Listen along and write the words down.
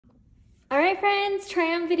All right, friends,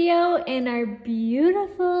 try on video in our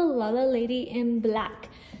beautiful Lala Lady in black.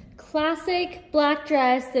 Classic black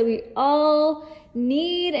dress that we all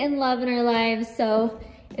need and love in our lives. So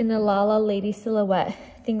in the Lala Lady silhouette.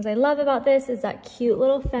 Things I love about this is that cute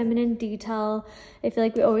little feminine detail. I feel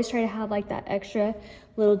like we always try to have like that extra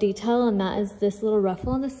little detail, and that is this little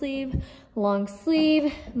ruffle on the sleeve, long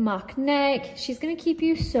sleeve, mock neck. She's gonna keep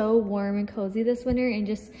you so warm and cozy this winter and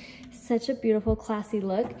just such a beautiful, classy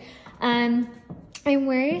look. I'm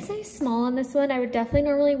wearing a size small on this one. I would definitely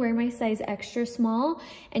normally wear my size extra small,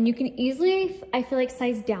 and you can easily, I feel like,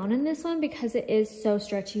 size down in this one because it is so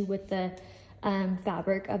stretchy with the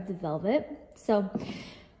fabric of the velvet. So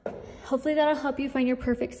hopefully that'll help you find your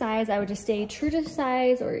perfect size. I would just stay true to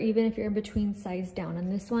size, or even if you're in between, size down on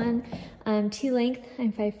this one. T-length,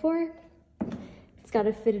 I'm 5'4". It's got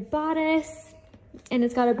a fitted bodice, and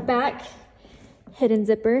it's got a back hidden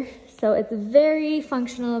zipper. So it's very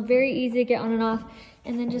functional, very easy to get on and off.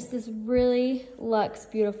 And then just this really luxe,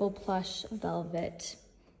 beautiful plush velvet.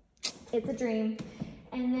 It's a dream.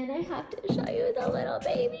 And then I have to show you the little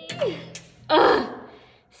baby. Ugh,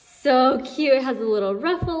 so cute. It has a little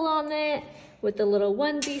ruffle on it with the little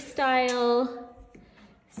onesie style.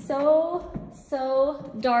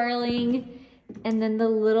 So darling. And then the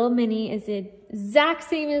little mini is the exact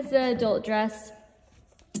same as the adult dress.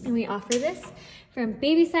 And we offer this from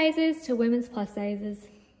baby sizes to women's plus sizes.